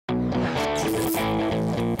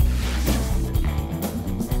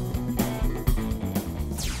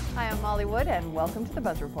Hollywood, and welcome to the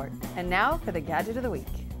Buzz Report. And now for the Gadget of the Week.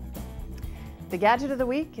 The Gadget of the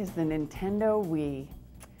Week is the Nintendo Wii.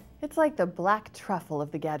 It's like the black truffle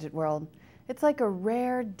of the gadget world. It's like a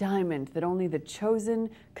rare diamond that only the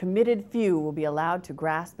chosen, committed few will be allowed to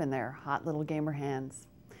grasp in their hot little gamer hands.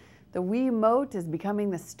 The Wiimote is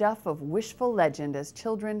becoming the stuff of wishful legend as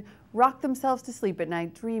children rock themselves to sleep at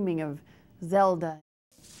night dreaming of Zelda.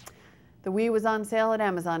 The Wii was on sale at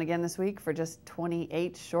Amazon again this week for just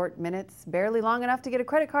 28 short minutes, barely long enough to get a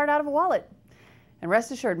credit card out of a wallet. And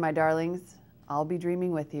rest assured, my darlings, I'll be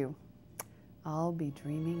dreaming with you. I'll be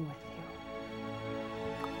dreaming with you.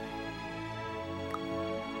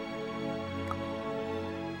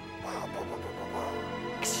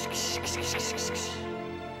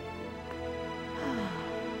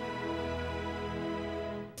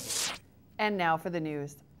 And now for the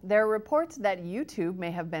news. There are reports that YouTube may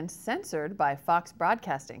have been censored by Fox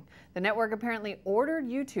Broadcasting. The network apparently ordered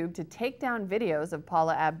YouTube to take down videos of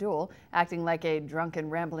Paula Abdul acting like a drunken,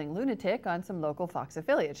 rambling lunatic on some local Fox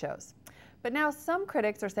affiliate shows. But now some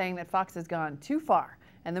critics are saying that Fox has gone too far,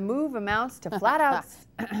 and the move amounts to flat-out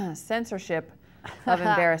censorship of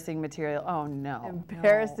embarrassing material. Oh no.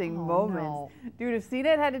 Embarrassing moments. No. Dude, if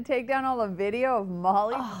CNET had to take down all the video of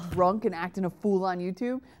Molly drunk and acting a fool on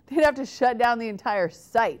YouTube, they'd have to shut down the entire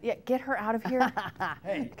site. Yeah, get her out of here.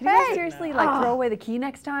 Can you guys seriously throw away the key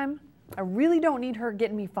next time? I really don't need her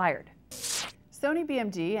getting me fired. Sony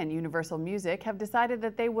BMG and Universal Music have decided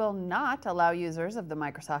that they will not allow users of the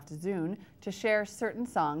Microsoft Zune to share certain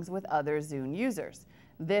songs with other Zune users.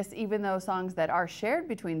 This even though songs that are shared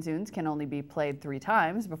between Zunes can only be played 3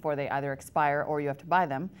 times before they either expire or you have to buy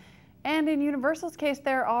them. And in Universal's case,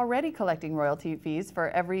 they're already collecting royalty fees for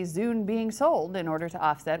every Zune being sold in order to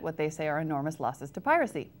offset what they say are enormous losses to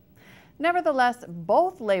piracy. Nevertheless,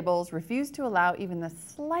 both labels refuse to allow even the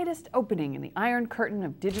slightest opening in the iron curtain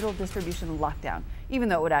of digital distribution lockdown, even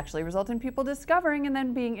though it would actually result in people discovering and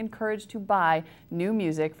then being encouraged to buy new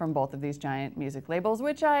music from both of these giant music labels,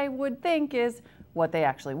 which I would think is what they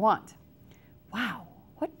actually want. Wow,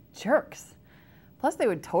 what jerks. Plus, they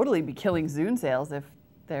would totally be killing Zune sales if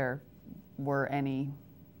there were any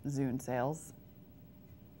Zune sales.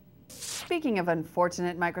 Speaking of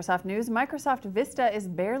unfortunate Microsoft news, Microsoft Vista is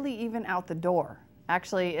barely even out the door.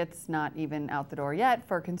 Actually, it's not even out the door yet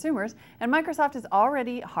for consumers, and Microsoft is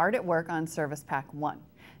already hard at work on Service Pack 1.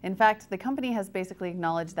 In fact, the company has basically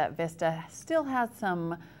acknowledged that Vista still has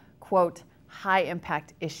some, quote,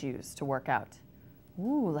 high-impact issues to work out.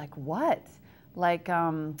 Ooh, like what? Like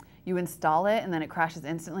you install it and then it crashes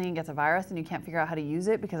instantly and gets a virus and you can't figure out how to use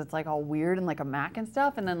it because it's like all weird and like a Mac and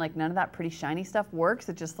stuff, and then like none of that pretty shiny stuff works.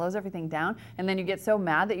 It just slows everything down, and then you get so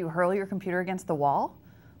mad that you hurl your computer against the wall?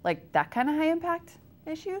 Like that kind of high impact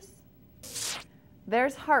issues?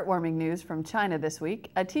 There's heartwarming news from China this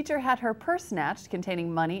week. A teacher had her purse snatched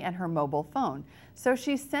containing money and her mobile phone. So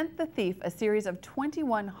she sent the thief a series of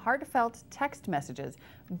 21 heartfelt text messages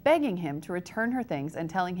begging him to return her things and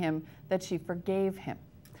telling him that she forgave him.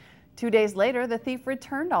 2 days later, the thief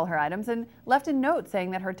returned all her items and left a note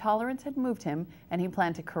saying that her tolerance had moved him and he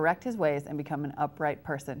planned to correct his ways and become an upright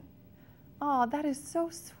person. Aw, that is so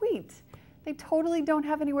sweet. They totally don't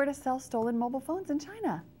have anywhere to sell stolen mobile phones in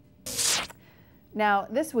China. Now,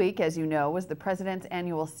 this week, as you know, was the President's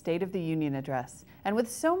annual State of the Union address. And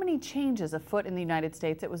with so many changes afoot in the United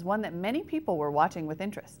States, it was one that many people were watching with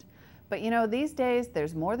interest. But you know, these days,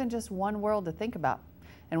 there's more than just one world to think about.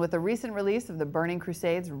 And with the recent release of the Burning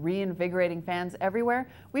Crusades reinvigorating fans everywhere,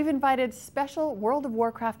 we've invited special World of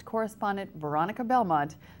Warcraft correspondent Veronica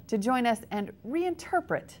Belmont to join us and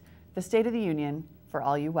reinterpret the State of the Union for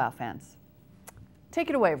all you WoW fans. Take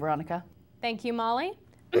it away, Veronica. Thank you, Molly.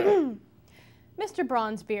 Mr.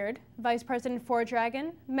 Bronzebeard, Vice President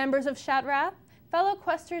Fordragon, members of Shatrath, fellow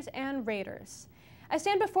questers and raiders. I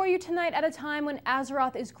stand before you tonight at a time when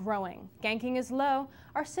Azeroth is growing, ganking is low,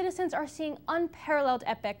 our citizens are seeing unparalleled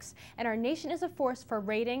epics, and our nation is a force for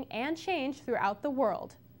raiding and change throughout the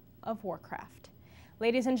world of Warcraft.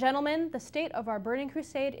 Ladies and gentlemen, the state of our Burning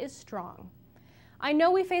Crusade is strong. I know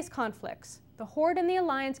we face conflicts. The Horde and the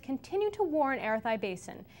Alliance continue to war in Arathai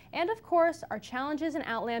Basin, and of course, our challenges in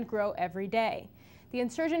Outland grow every day. The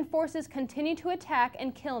insurgent forces continue to attack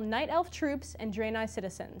and kill Night Elf troops and Draenei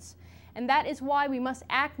citizens. And that is why we must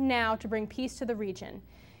act now to bring peace to the region.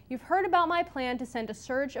 You've heard about my plan to send a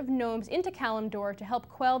surge of gnomes into Kalimdor to help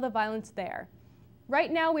quell the violence there.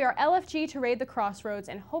 Right now, we are LFG to raid the crossroads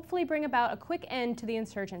and hopefully bring about a quick end to the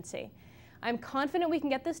insurgency. I'm confident we can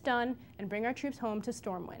get this done and bring our troops home to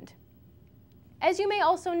Stormwind. As you may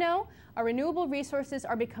also know, our renewable resources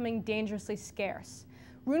are becoming dangerously scarce.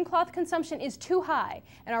 runecloth consumption is too high,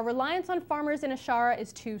 and our reliance on farmers in Ashara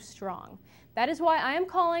is too strong. That is why I am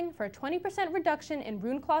calling for a 20% reduction in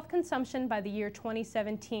runecloth consumption by the year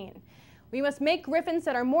 2017. We must make griffins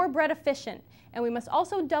that are more breed efficient, and we must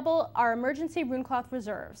also double our emergency runecloth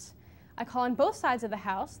reserves. I call on both sides of the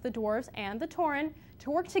House, the Dwarves and the Tauren,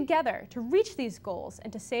 to work together to reach these goals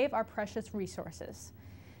and to save our precious resources.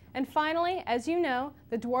 And finally, as you know,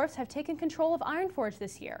 the Dwarves have taken control of Ironforge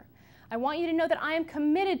this year. I want you to know that I am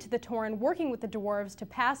committed to the Tauren working with the Dwarves to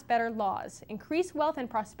pass better laws, increase wealth and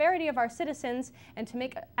prosperity of our citizens, and to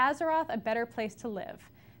make Azeroth a better place to live.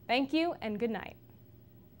 Thank you and good night.